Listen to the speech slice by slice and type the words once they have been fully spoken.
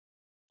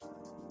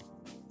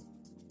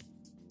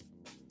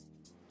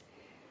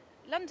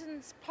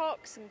London's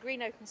parks and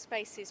green open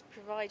spaces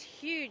provide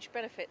huge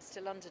benefits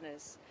to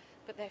Londoners,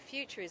 but their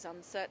future is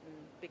uncertain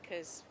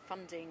because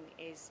funding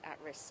is at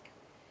risk.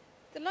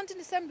 The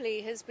London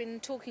Assembly has been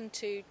talking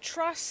to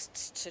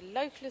trusts, to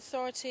local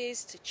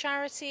authorities, to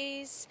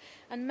charities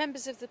and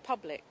members of the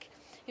public.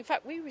 In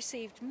fact, we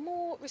received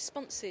more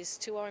responses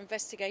to our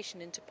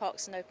investigation into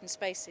parks and open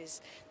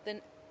spaces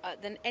than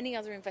any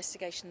other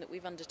investigation that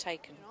we've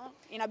undertaken.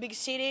 In a big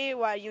city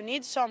where you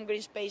need some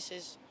green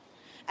spaces.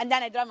 And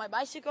then I drive my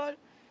bicycle,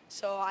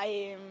 so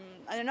I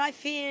don't know, I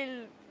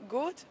feel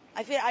good.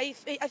 I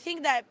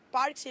think that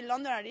parks in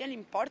London are really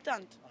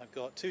important. I've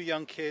got 2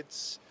 young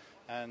kids,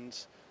 and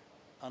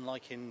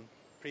unlike in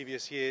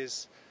previous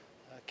years,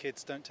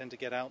 kids don't tend to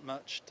get out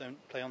much, don't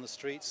play on the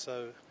streets,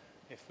 so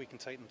if we can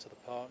take them to the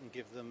park and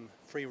give them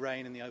free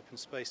rein in the open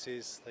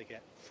spaces, they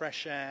get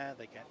fresh air,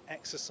 they get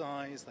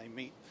exercise, they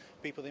meet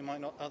people they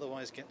might not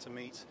otherwise get to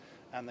meet,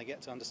 and they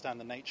get to understand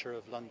the nature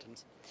of London.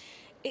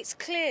 It's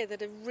clear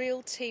that a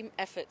real team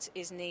effort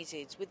is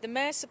needed, with the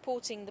Mayor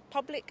supporting the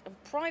public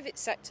and private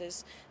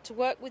sectors to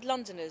work with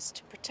Londoners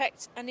to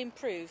protect and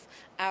improve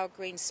our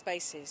green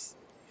spaces.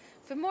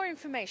 For more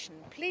information,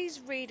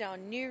 please read our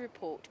new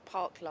report,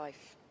 Park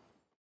Life.